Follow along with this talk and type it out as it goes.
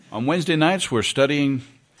On Wednesday nights, we're studying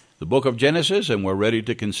the book of Genesis, and we're ready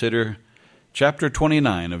to consider chapter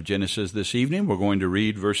 29 of Genesis this evening. We're going to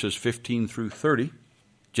read verses 15 through 30.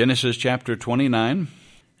 Genesis chapter 29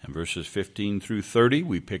 and verses 15 through 30.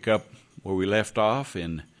 We pick up where we left off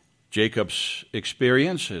in Jacob's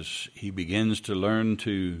experience as he begins to learn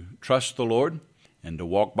to trust the Lord and to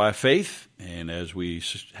walk by faith. And as we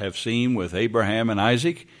have seen with Abraham and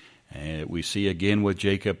Isaac, we see again with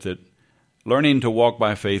Jacob that learning to walk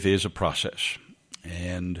by faith is a process.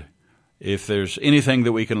 And if there's anything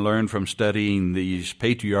that we can learn from studying these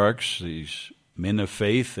patriarchs, these men of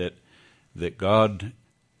faith that God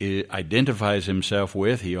identifies himself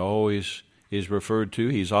with, he always is referred to,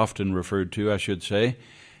 he's often referred to, I should say,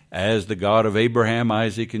 as the God of Abraham,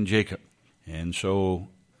 Isaac, and Jacob. And so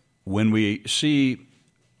when we see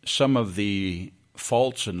some of the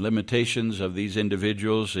faults and limitations of these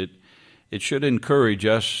individuals, it should encourage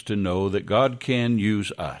us to know that God can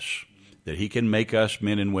use us, that he can make us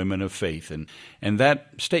men and women of faith. And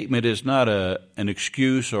that statement is not an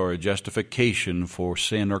excuse or a justification for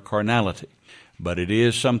sin or carnality, but it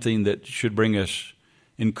is something that should bring us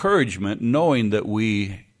encouragement, knowing that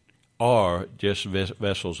we are just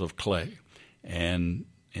vessels of clay. And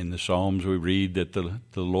in the Psalms we read that the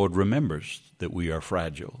Lord remembers that we are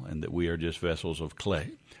fragile and that we are just vessels of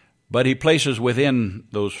clay. But he places within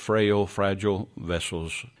those frail, fragile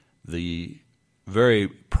vessels the very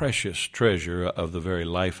precious treasure of the very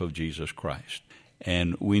life of Jesus Christ.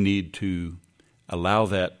 And we need to allow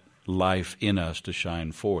that life in us to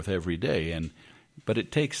shine forth every day. But it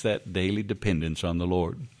takes that daily dependence on the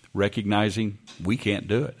Lord, recognizing we can't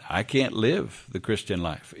do it. I can't live the Christian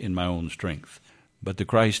life in my own strength. But the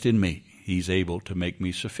Christ in me, he's able to make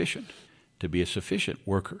me sufficient, to be a sufficient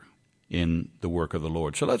worker in the work of the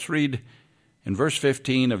Lord. So let's read in verse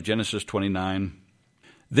 15 of Genesis 29.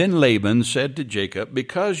 Then Laban said to Jacob,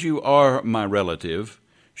 "Because you are my relative,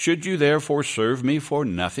 should you therefore serve me for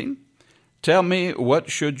nothing? Tell me,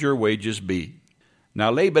 what should your wages be?"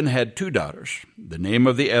 Now Laban had 2 daughters. The name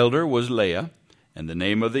of the elder was Leah, and the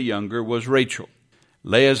name of the younger was Rachel.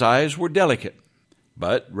 Leah's eyes were delicate,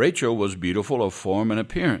 but Rachel was beautiful of form and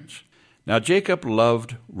appearance. Now Jacob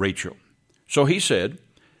loved Rachel. So he said,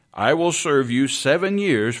 "I will serve you 7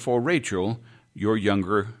 years for Rachel, your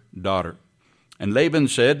younger daughter." And Laban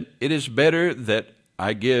said, "It is better that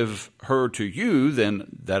I give her to you than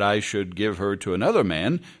that I should give her to another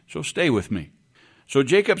man, so stay with me." So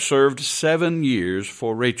Jacob served 7 years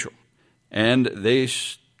for Rachel, and they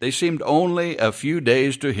seemed only a few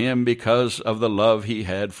days to him because of the love he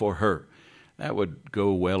had for her. That would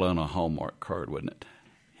go well on a Hallmark card, wouldn't it?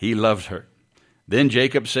 He loved her. Then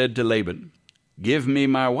Jacob said to Laban, "Give me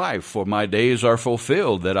my wife, for my days are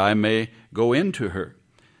fulfilled, that I may go in to her."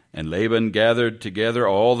 And Laban gathered together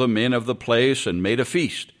all the men of the place and made a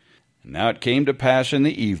feast. And now it came to pass in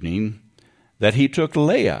the evening that he took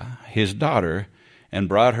Leah, his daughter, and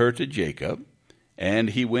brought her to Jacob, and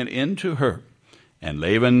he went in to her. And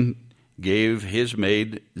Laban gave his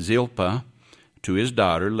maid Zilpah to his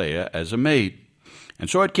daughter Leah as a maid. And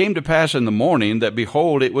so it came to pass in the morning that,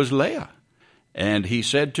 behold, it was Leah. And he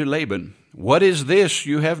said to Laban, "What is this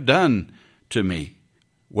you have done to me?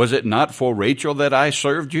 Was it not for Rachel that I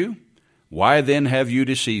served you? Why then have you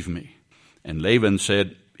deceived me?" And Laban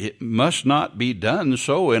said, "It must not be done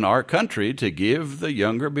so in our country to give the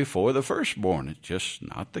younger before the firstborn. It's just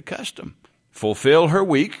not the custom. Fulfill her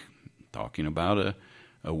week," talking about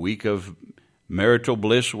a week of marital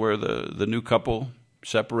bliss where the new couple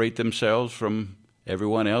separate themselves from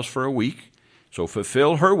everyone else for a week. So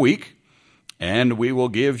fulfill her week, and we will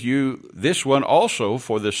give you this one also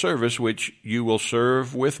for the service which you will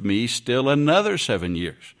serve with me still another 7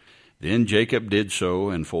 years. Then Jacob did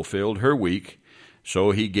so and fulfilled her week.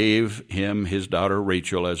 So he gave him his daughter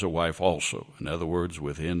Rachel as a wife also. In other words,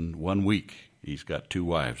 within 1 week, he's got 2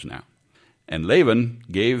 wives now. And Laban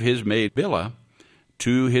gave his maid Bilhah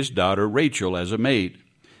to his daughter Rachel as a maid.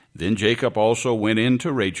 Then Jacob also went in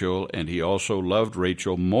to Rachel, and he also loved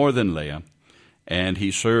Rachel more than Leah. And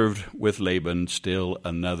he served with Laban still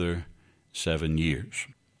another 7 years.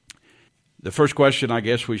 The first question I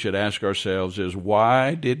guess we should ask ourselves is,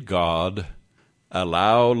 why did God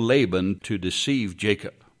allow Laban to deceive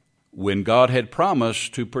Jacob when God had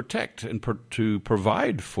promised to protect and to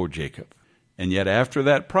provide for Jacob? And yet after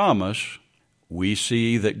that promise, we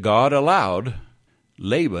see that God allowed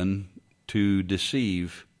Laban to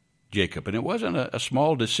deceive Jacob. And it wasn't a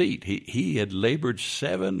small deceit. He had labored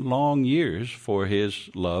 7 long years for his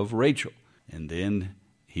love, Rachel. And then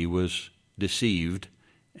he was deceived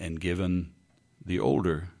and given the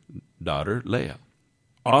older daughter, Leah.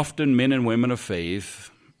 Often men and women of faith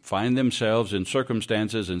find themselves in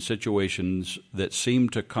circumstances and situations that seem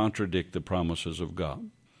to contradict the promises of God.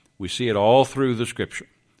 We see it all through the Scripture.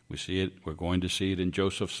 We see it. We're going to see it in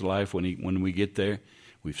Joseph's life when we get there.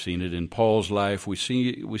 We've seen it in Paul's life. We see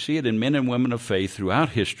it in men and women of faith throughout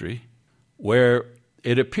history, where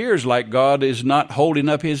it appears like God is not holding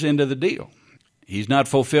up his end of the deal. He's not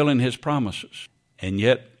fulfilling his promises. And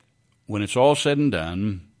yet, when it's all said and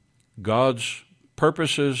done, God's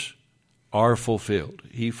purposes are fulfilled.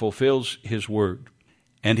 He fulfills his word.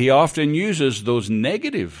 And he often uses those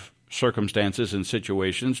negative circumstances and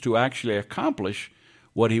situations to actually accomplish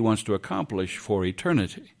what he wants to accomplish for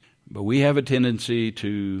eternity. But we have a tendency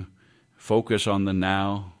to focus on the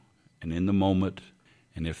now and in the moment.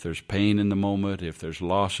 And if there's pain in the moment, if there's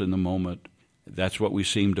loss in the moment, that's what we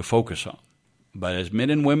seem to focus on. But as men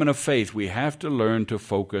and women of faith, we have to learn to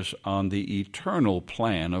focus on the eternal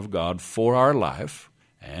plan of God for our life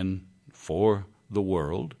and for the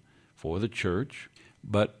world, for the church,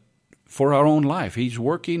 but for our own life. He's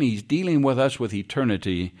working, he's dealing with us with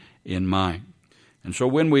eternity in mind. And so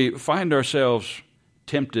when we find ourselves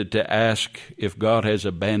tempted to ask if God has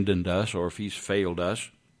abandoned us or if he's failed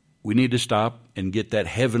us, we need to stop and get that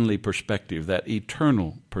heavenly perspective, that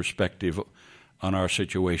eternal perspective on our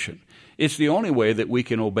situation. It's the only way that we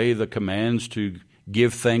can obey the commands to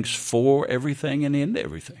give thanks for everything and in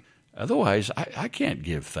everything. Otherwise, I can't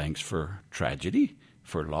give thanks for tragedy,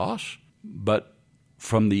 for loss, but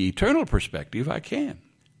from the eternal perspective, I can.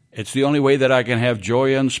 It's the only way that I can have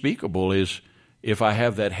joy unspeakable is if I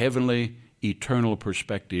have that heavenly, eternal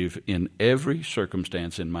perspective in every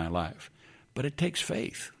circumstance in my life. But it takes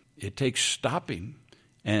faith. It takes stopping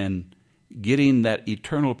and getting that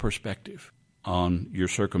eternal perspective on your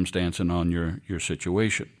circumstance and on your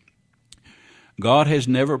situation. God has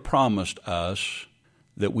never promised us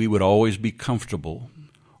that we would always be comfortable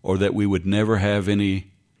or that we would never have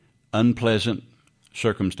any unpleasant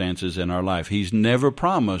circumstances in our life. He's never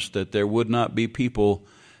promised that there would not be people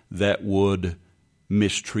that would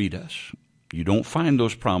mistreat us. You don't find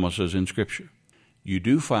those promises in Scripture. You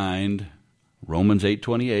do find Romans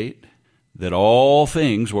 8:28, that all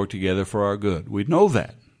things work together for our good. We know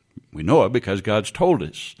that. We know it because God's told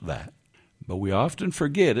us that. But we often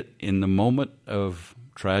forget it in the moment of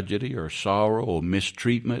tragedy or sorrow or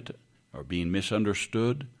mistreatment or being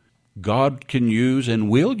misunderstood. God can use and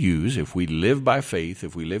will use, if we live by faith,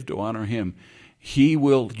 if we live to honor him, he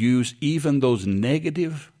will use even those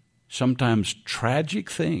negative, sometimes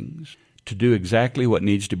tragic things to do exactly what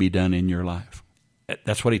needs to be done in your life.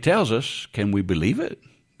 That's what he tells us. Can we believe it?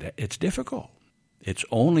 It's difficult. It's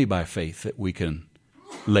only by faith that we can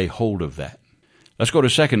lay hold of that. Let's go to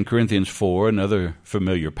 2 Corinthians 4, another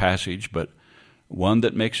familiar passage, but one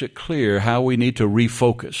that makes it clear how we need to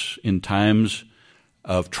refocus in times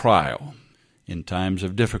of trial, in times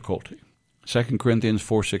of difficulty. 2 Corinthians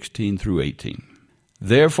 4:16 through 18.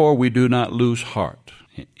 Therefore we do not lose heart.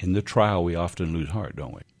 In the trial we often lose heart,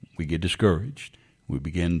 don't we? We get discouraged. We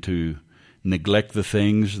begin to neglect the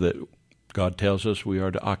things that God tells us we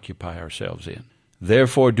are to occupy ourselves in.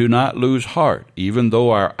 Therefore do not lose heart, even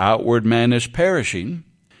though our outward man is perishing,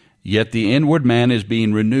 yet the inward man is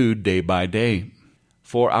being renewed day by day.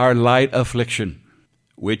 For our light affliction,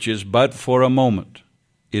 which is but for a moment,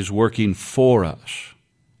 is working for us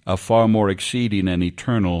a far more exceeding and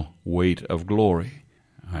eternal weight of glory.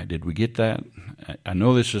 All right, did we get that? I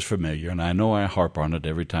know this is familiar, and I know I harp on it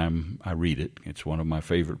every time I read it. It's one of my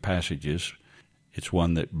favorite passages. It's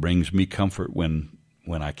one that brings me comfort when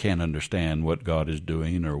I can't understand what God is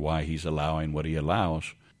doing or why he's allowing what he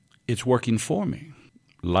allows. It's working for me.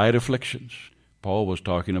 Light afflictions. Paul was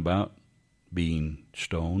talking about being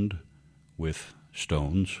stoned with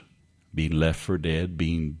stones, being left for dead,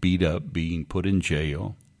 being beat up, being put in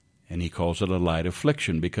jail. And he calls it a light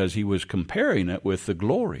affliction because he was comparing it with the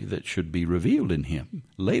glory that should be revealed in him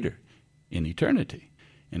later in eternity.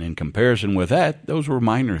 And in comparison with that, those were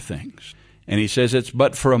minor things. And he says it's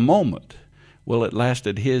but for a moment. Well, it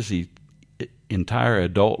lasted his entire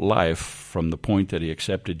adult life from the point that he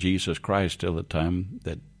accepted Jesus Christ till the time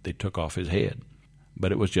that they took off his head.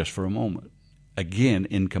 But it was just for a moment. Again,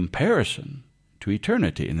 in comparison to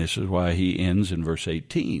eternity. And this is why he ends in verse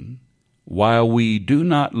 18. While we do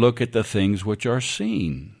not look at the things which are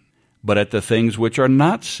seen, but at the things which are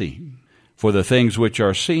not seen. For the things which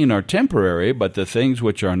are seen are temporary, but the things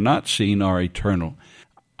which are not seen are eternal.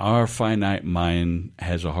 Our finite mind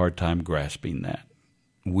has a hard time grasping that.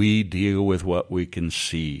 We deal with what we can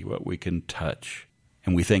see, what we can touch,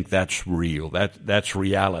 and we think that's real. That's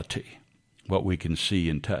reality, what we can see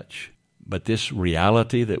and touch. But this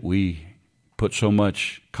reality that we put so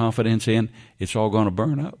much confidence in, it's all going to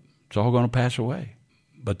burn up. It's all going to pass away.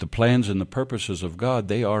 But the plans and the purposes of God,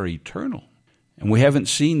 they are eternal. And we haven't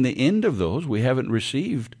seen the end of those. We haven't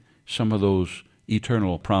received some of those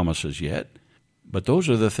eternal promises yet. But those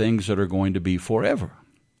are the things that are going to be forever.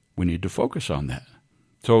 We need to focus on that.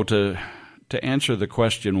 So to answer the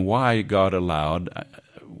question why God allowed,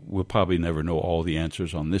 we'll probably never know all the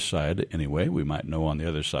answers on this side anyway. We might know on the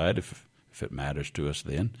other side if it matters to us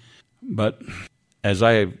then. But as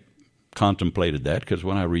I contemplated that, because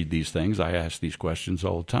when I read these things, I ask these questions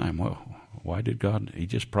all the time. Well, why did God, he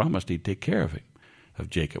just promised he'd take care of him, of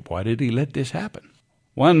Jacob. Why did he let this happen?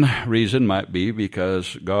 One reason might be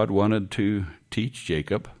because God wanted to teach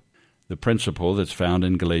Jacob the principle that's found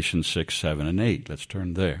in Galatians 6, 7, and 8. Let's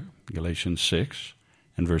turn there. Galatians 6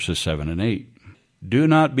 and verses 7 and 8. Do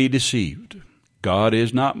not be deceived. God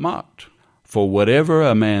is not mocked. For whatever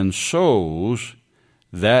a man sows,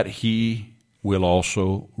 that he will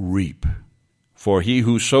also reap. For he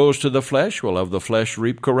who sows to the flesh will of the flesh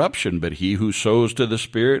reap corruption, but he who sows to the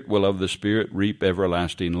Spirit will of the Spirit reap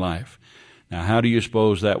everlasting life. Now, how do you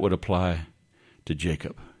suppose that would apply to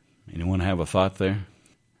Jacob? Anyone have a thought there?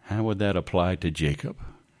 How would that apply to Jacob?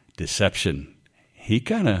 Deception. He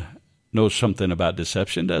kind of knows something about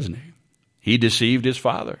deception, doesn't he? He deceived his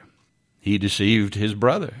father. He deceived his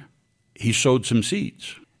brother. He sowed some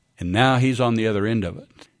seeds, and now he's on the other end of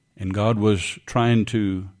it. And God was trying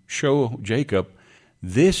to show Jacob,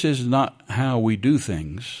 this is not how we do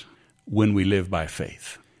things when we live by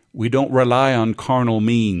faith. We don't rely on carnal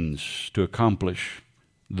means to accomplish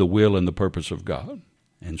the will and the purpose of God.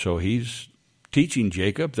 And so he's teaching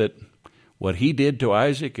Jacob that what he did to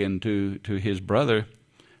Isaac and to his brother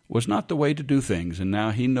was not the way to do things, and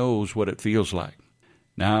now he knows what it feels like.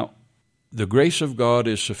 Now, the grace of God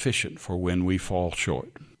is sufficient for when we fall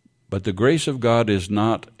short. But the grace of God is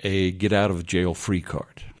not a get-out-of-jail-free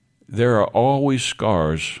card. There are always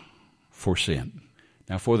scars for sin.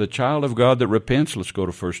 Now, for the child of God that repents, let's go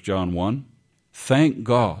to 1 John 1. Thank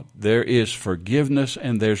God there is forgiveness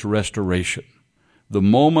and there's restoration. The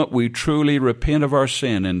moment we truly repent of our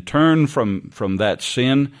sin and turn from that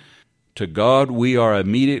sin to God, we are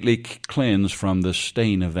immediately cleansed from the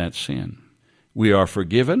stain of that sin. We are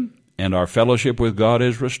forgiven, and our fellowship with God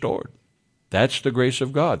is restored. That's the grace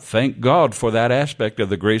of God. Thank God for that aspect of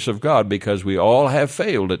the grace of God, because we all have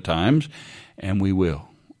failed at times, and we will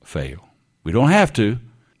fail. We don't have to,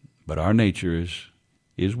 but our nature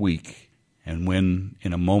is weak. And when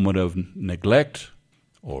in a moment of neglect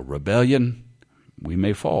or rebellion, we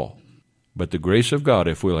may fall. But the grace of God,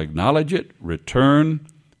 if we'll acknowledge it, return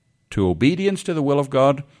to obedience to the will of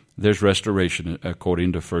God, there's restoration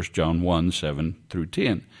according to 1 John 1, 7 through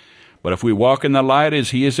 10. But if we walk in the light as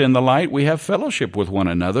he is in the light, we have fellowship with one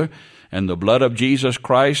another, and the blood of Jesus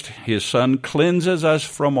Christ, his Son, cleanses us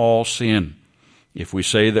from all sin. If we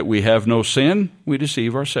say that we have no sin, we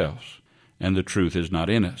deceive ourselves, and the truth is not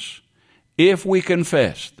in us. If we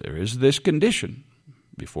confess, there is this condition.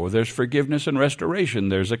 Before there's forgiveness and restoration,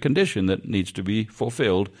 there's a condition that needs to be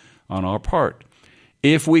fulfilled on our part.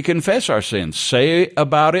 If we confess our sins, say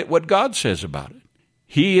about it what God says about it.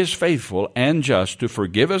 He is faithful and just to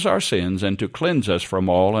forgive us our sins and to cleanse us from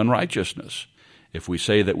all unrighteousness. If we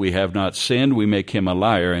say that we have not sinned, we make him a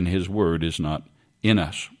liar, and his word is not in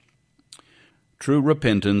us. True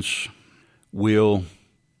repentance will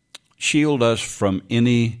shield us from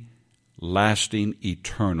any lasting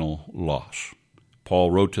eternal loss.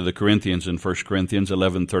 Paul wrote to the Corinthians in 1 Corinthians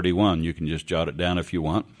 11:31. You can just jot it down if you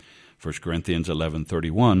want. 1 Corinthians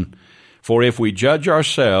 11:31. For if we judge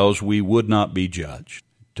ourselves, we would not be judged.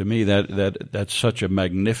 To me, that's such a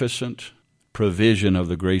magnificent provision of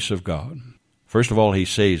the grace of God. First of all, he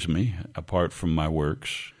saves me apart from my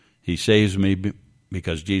works. He saves me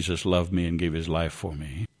because Jesus loved me and gave his life for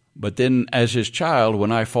me. But then as his child,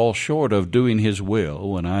 when I fall short of doing his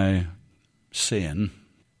will, when I sin,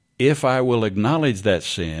 if I will acknowledge that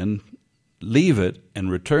sin, leave it,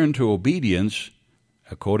 and return to obedience,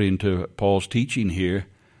 according to Paul's teaching here,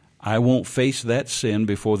 I won't face that sin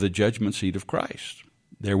before the judgment seat of Christ.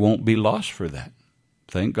 There won't be loss for that.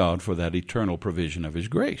 Thank God for that eternal provision of his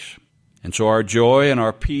grace. And so our joy and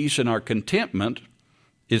our peace and our contentment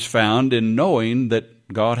is found in knowing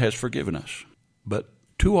that God has forgiven us. But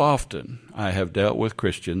too often I have dealt with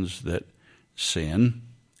Christians that sin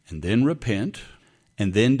and then repent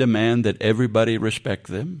and then demand that everybody respect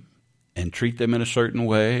them and treat them in a certain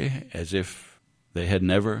way as if they had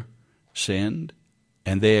never sinned.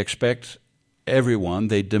 And they expect everyone,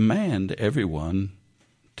 they demand everyone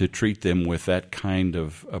to treat them with that kind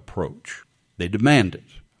of approach. They demand it.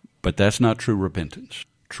 But that's not true repentance.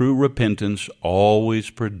 True repentance always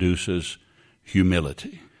produces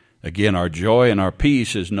humility. Again, our joy and our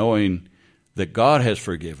peace is knowing that God has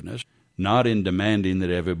forgiven us, not in demanding that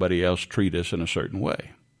everybody else treat us in a certain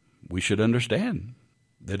way. We should understand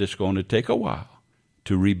that it's going to take a while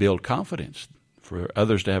to rebuild confidence, for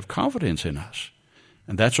others to have confidence in us.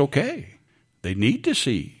 And that's okay. They need to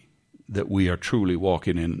see that we are truly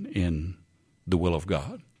walking in the will of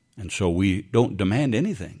God. And so we don't demand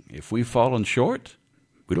anything. If we've fallen short,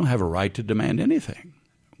 we don't have a right to demand anything.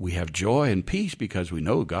 We have joy and peace because we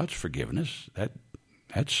know God's forgiven us.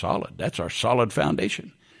 That's solid. That's our solid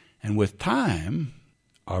foundation. And with time,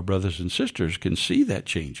 our brothers and sisters can see that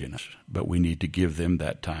change in us, but we need to give them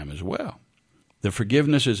that time as well. The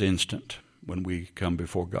forgiveness is instant when we come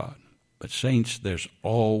before God. But saints, there's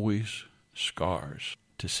always scars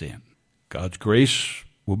to sin. God's grace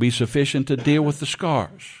will be sufficient to deal with the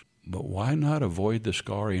scars, but why not avoid the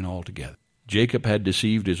scarring altogether? Jacob had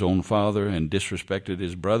deceived his own father and disrespected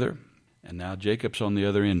his brother, and now Jacob's on the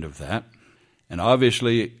other end of that. And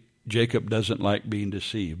obviously, Jacob doesn't like being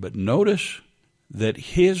deceived, but notice that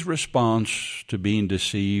his response to being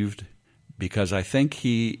deceived, because I think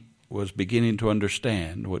he was beginning to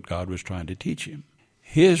understand what God was trying to teach him,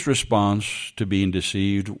 his response to being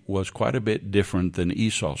deceived was quite a bit different than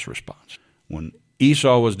Esau's response. When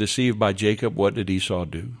Esau was deceived by Jacob, what did Esau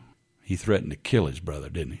do? He threatened to kill his brother,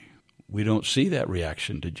 didn't he? We don't see that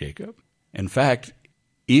reaction to Jacob. In fact,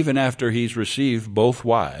 even after he's received both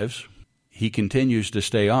wives, he continues to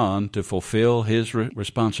stay on to fulfill his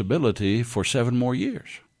responsibility for 7 more years.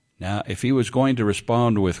 Now, if he was going to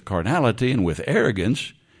respond with carnality and with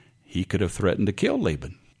arrogance, he could have threatened to kill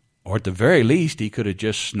Laban. Or at the very least, he could have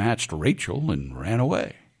just snatched Rachel and ran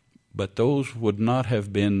away. But those would not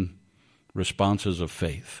have been responses of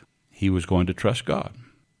faith. He was going to trust God.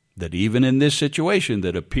 That even in this situation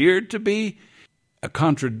that appeared to be a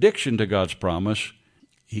contradiction to God's promise,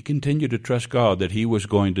 he continued to trust God that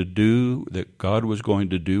God was going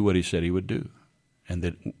to do what he said he would do. And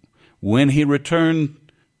that when he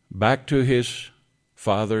returned back to his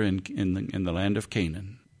father in the land of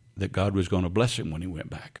Canaan, that God was going to bless him when he went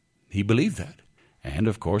back. He believed that. And,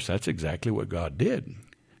 of course, that's exactly what God did.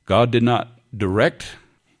 God did not direct,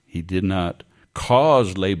 he did not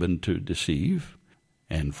cause Laban to deceive,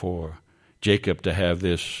 and for Jacob to have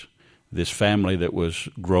this family that was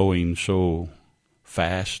growing so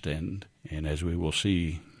fast, and as we will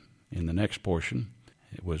see in the next portion,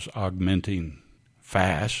 it was augmenting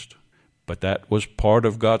fast, but that was part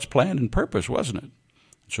of God's plan and purpose, wasn't it?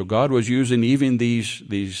 So God was using even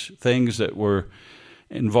these things that were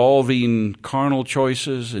involving carnal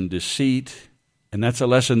choices and deceit, and that's a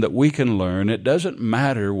lesson that we can learn. It doesn't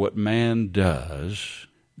matter what man does,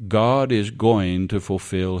 God is going to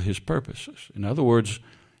fulfill his purposes. In other words,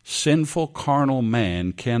 sinful carnal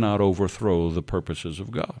man cannot overthrow the purposes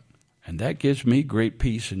of God. And that gives me great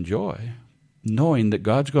peace and joy, knowing that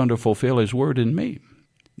God's going to fulfill his word in me.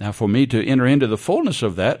 Now, for me to enter into the fullness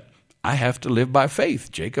of that, I have to live by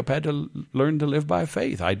faith. Jacob had to learn to live by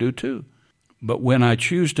faith. I do too. But when I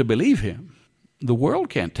choose to believe him, the world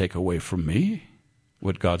can't take away from me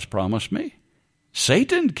what God's promised me.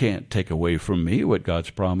 Satan can't take away from me what God's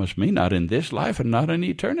promised me, not in this life and not in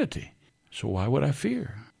eternity. So why would I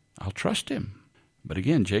fear? I'll trust him. But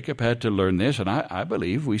again, Jacob had to learn this, and I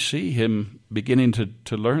believe we see him beginning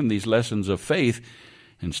to learn these lessons of faith.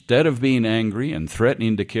 Instead of being angry and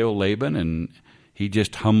threatening to kill Laban, and he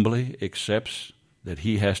just humbly accepts that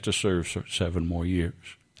he has to serve 7 more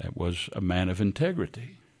years. That was a man of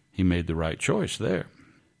integrity. He made the right choice there.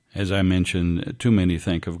 As I mentioned, too many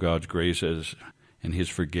think of God's grace and his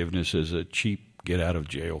forgiveness as a cheap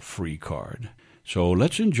get-out-of-jail-free card. So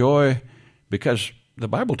let's enjoy, because the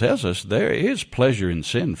Bible tells us there is pleasure in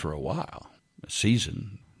sin for a while, a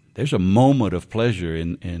season. There's a moment of pleasure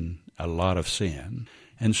in a lot of sin.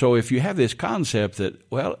 And so if you have this concept that,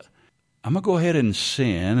 well, I'm going to go ahead and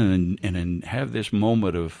sin and have this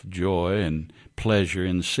moment of joy and pleasure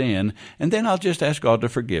in sin, and then I'll just ask God to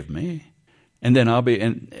forgive me, and then I'll be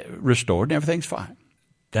restored and everything's fine.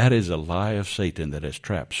 That is a lie of Satan that has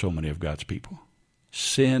trapped so many of God's people.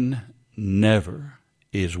 Sin never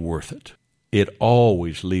is worth it. It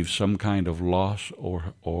always leaves some kind of loss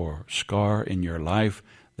or scar in your life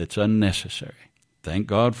that's unnecessary. Thank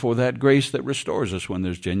God for that grace that restores us when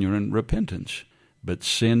there's genuine repentance. But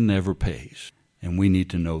sin never pays, and we need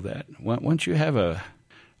to know that. Once you have a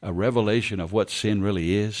revelation of what sin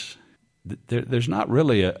really is, there's not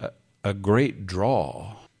really a great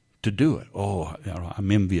draw to do it. Oh,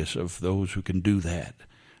 I'm envious of those who can do that.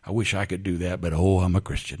 I wish I could do that, but I'm a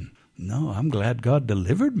Christian. No, I'm glad God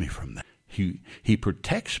delivered me from that. He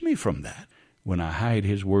protects me from that when I hide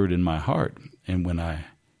his word in my heart and when I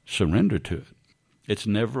surrender to it. It's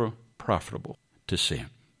never profitable to sin.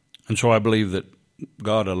 And so I believe that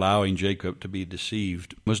God allowing Jacob to be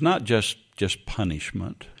deceived was not just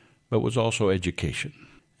punishment, but was also education.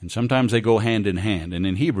 And sometimes they go hand in hand. And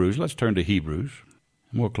in Hebrews, let's turn to Hebrews.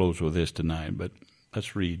 And we'll close with this tonight, but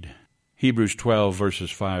let's read Hebrews 12, verses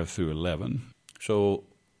 5 through 11, so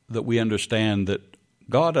that we understand that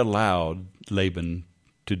God allowed Laban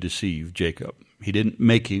to deceive Jacob. He didn't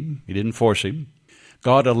make him. He didn't force him.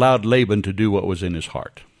 God allowed Laban to do what was in his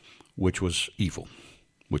heart, which was evil,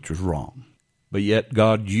 which was wrong. But yet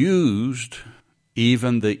God used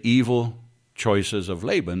even the evil choices of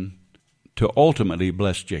Laban to ultimately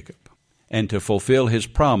bless Jacob and to fulfill his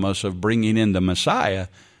promise of bringing in the Messiah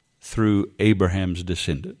through Abraham's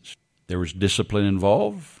descendants. There was discipline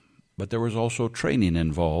involved, but there was also training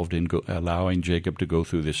involved in allowing Jacob to go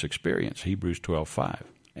through this experience. Hebrews 12:5.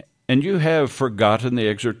 And you have forgotten the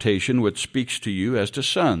exhortation which speaks to you as to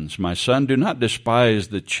sons. My son, do not despise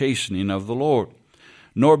the chastening of the Lord,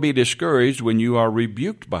 nor be discouraged when you are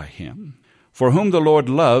rebuked by him. For whom the Lord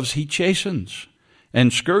loves, he chastens,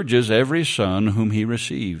 and scourges every son whom he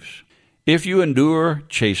receives. If you endure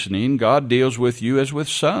chastening, God deals with you as with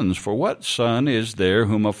sons. For what son is there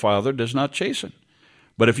whom a father does not chasten?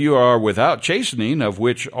 But if you are without chastening, of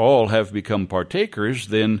which all have become partakers,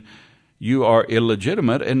 then you are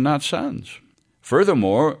illegitimate and not sons.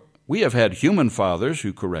 Furthermore, we have had human fathers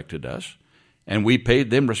who corrected us, and we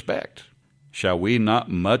paid them respect. Shall we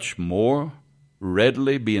not much more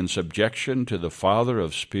readily be in subjection to the Father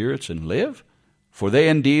of spirits and live? For they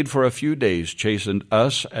indeed for a few days chastened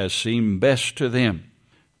us as seemed best to them,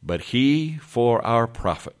 but he for our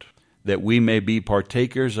profit, that we may be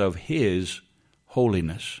partakers of his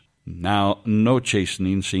holiness. Now no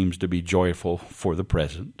chastening seems to be joyful for the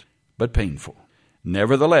present, but painful.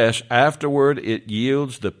 Nevertheless, afterward it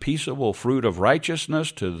yields the peaceable fruit of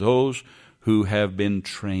righteousness to those who have been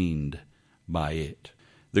trained by it.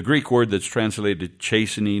 The Greek word that's translated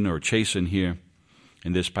chastening or chasten here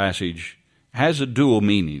in this passage has a dual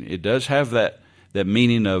meaning. It does have that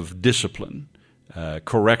meaning of discipline,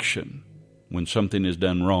 correction when something is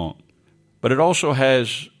done wrong. But it also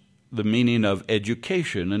has the meaning of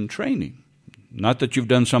education and training. Not that you've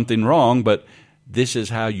done something wrong, but this is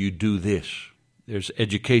how you do this. There's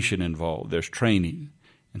education involved. There's training.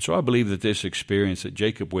 And so I believe that this experience that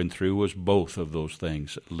Jacob went through was both of those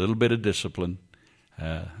things. A little bit of discipline.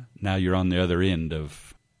 Now you're on the other end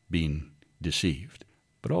of being deceived.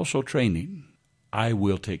 But also training. I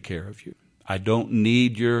will take care of you. I don't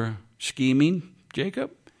need your scheming,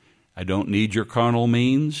 Jacob. I don't need your carnal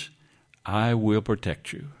means. I will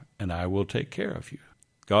protect you, and I will take care of you.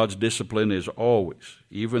 God's discipline is always,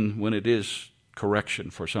 even when it is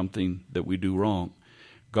correction for something that we do wrong,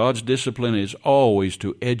 God's discipline is always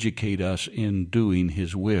to educate us in doing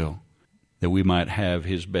his will, that we might have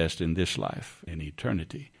his best in this life and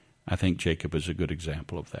eternity. I think Jacob is a good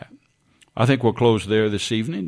example of that. I think we'll close there this evening.